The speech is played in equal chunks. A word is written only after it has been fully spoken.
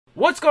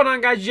What's going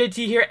on, guys?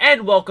 JT here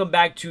and welcome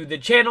back to the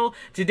channel.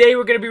 Today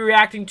we're going to be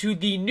reacting to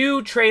the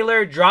new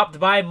trailer dropped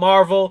by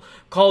Marvel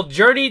called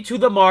Journey to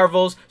the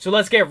Marvels. So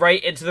let's get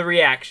right into the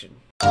reaction.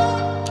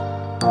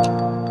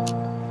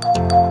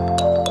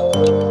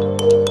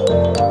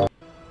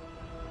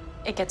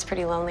 It gets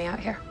pretty lonely out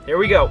here. Here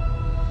we go.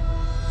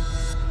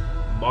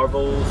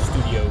 Marvel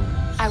Studios.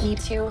 I need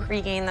to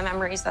regain the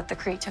memories that the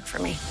Kree took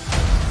from me.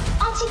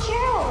 Auntie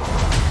Carol!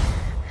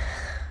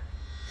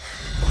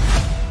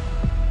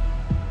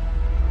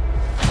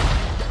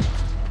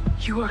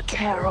 You are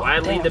Carol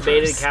Widely Danvers,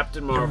 debated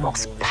Captain Marvel the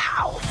most movie.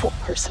 powerful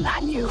person I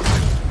knew.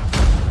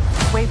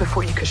 Way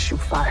before you could shoot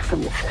fire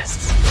from your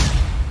fists.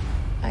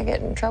 I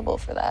get in trouble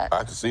for that. I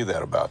can see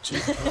that about you.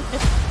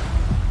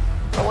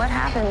 But what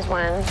happens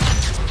when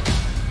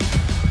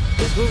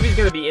This movie's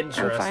going to be I'm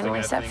interesting, finally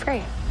I set think.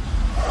 free?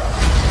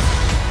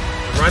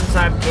 The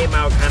runtime came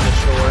out kind of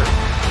short,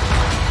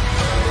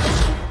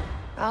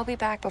 I'll be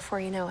back before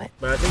you know it.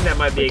 but I think that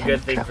might be a good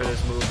Lieutenant thing for Trevor.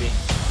 this movie.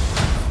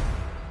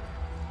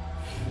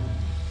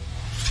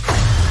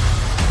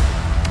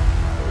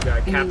 We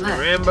got Captain left.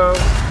 Rambo.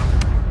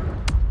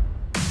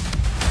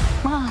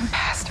 Mom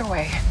passed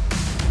away.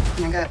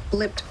 And I got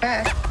blipped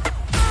back.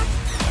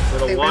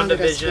 Little They rounded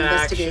us to WandaVision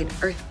investigate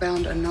action.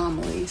 earthbound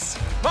anomalies.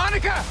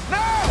 Monica, no!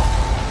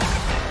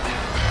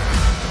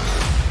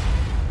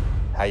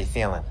 How you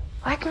feeling?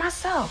 Like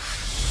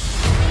myself.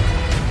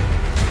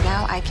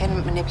 Now I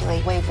can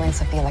manipulate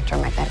wavelengths of the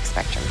electromagnetic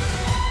spectrum.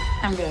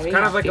 I'm very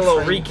Kind of like a happy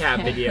little for you.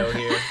 recap video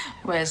here.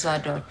 Where's our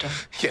daughter?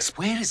 Yes,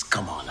 where is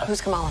Kamala? Who's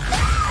Kamala?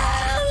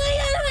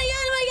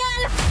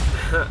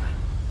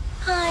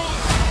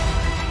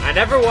 I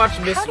never watched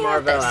Miss How do you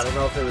like Marvel. this? I don't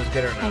know if it was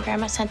good or My not.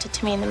 grandma sent it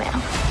to me in the mail.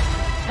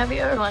 Have you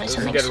ever wanted This is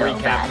a something good so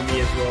recap bad for me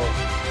as well.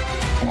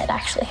 and it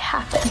actually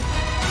happened?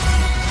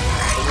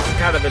 This is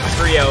kind of a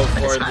trio But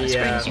for it's not as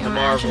great as you the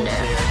Marvels imagined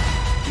it. here.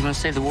 You're gonna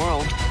save the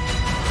world.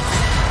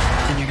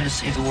 Then you're gonna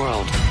save the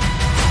world.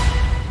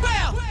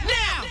 Well,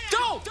 now,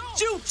 don't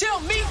you tell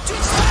me to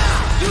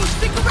stop. You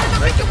stick around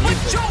and Like make the it what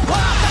music. you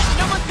want.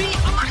 Number three,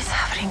 What is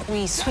happening?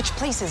 We switch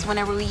places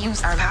whenever we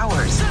use our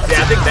powers.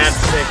 Yeah, I think that's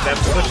sick. That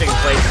switching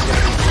place is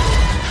gonna be cool.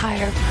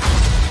 Higher.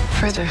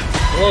 Further.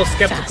 I'm a little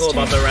skeptical Faster.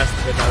 about the rest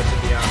of it, though, to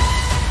be honest.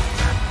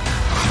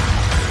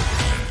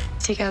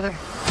 Together.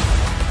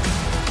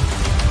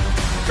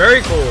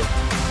 Very cool.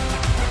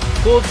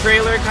 Cool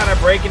trailer, kind of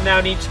breaking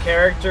down each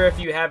character. If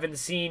you haven't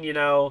seen, you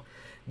know,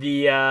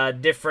 the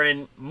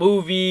different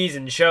movies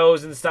and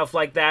shows and stuff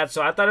like that.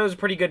 So I thought it was a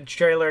pretty good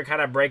trailer,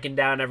 kind of breaking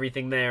down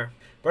everything there.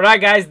 But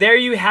alright, guys, there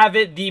you have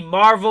it. The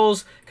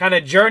Marvels kind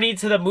of journey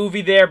to the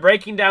movie there,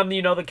 breaking down,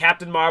 you know, the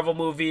Captain Marvel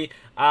movie,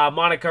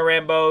 Monica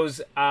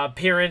Rambeau's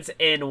appearance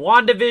in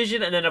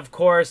WandaVision, and then, of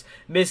course,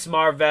 Miss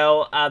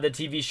Marvel, the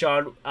TV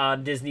show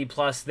on Disney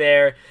Plus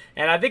there.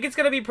 And I think it's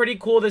going to be pretty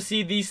cool to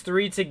see these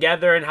three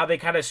together and how they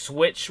kind of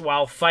switch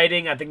while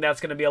fighting. I think that's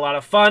going to be a lot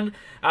of fun.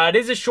 It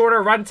is a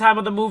shorter runtime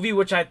of the movie,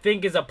 which I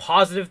think is a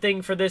positive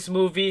thing for this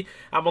movie.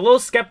 I'm a little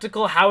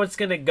skeptical how it's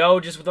going to go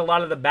just with a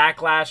lot of the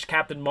backlash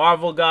Captain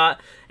Marvel got.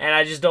 And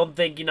I just don't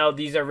think, you know,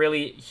 these are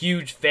really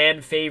huge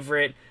fan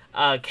favorite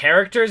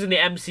characters in the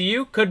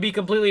MCU. Could be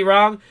completely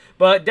wrong,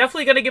 but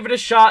definitely going to give it a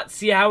shot,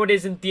 see how it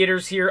is in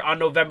theaters here on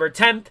November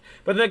 10th.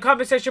 But in the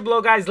comment section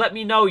below, guys, let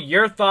me know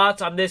your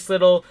thoughts on this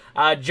little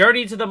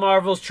Journey to the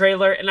Marvels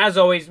trailer. And as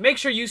always, make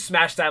sure you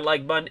smash that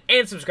like button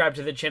and subscribe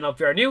to the channel if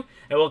you are new,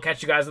 and we'll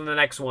catch you guys on the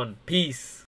next one. Peace.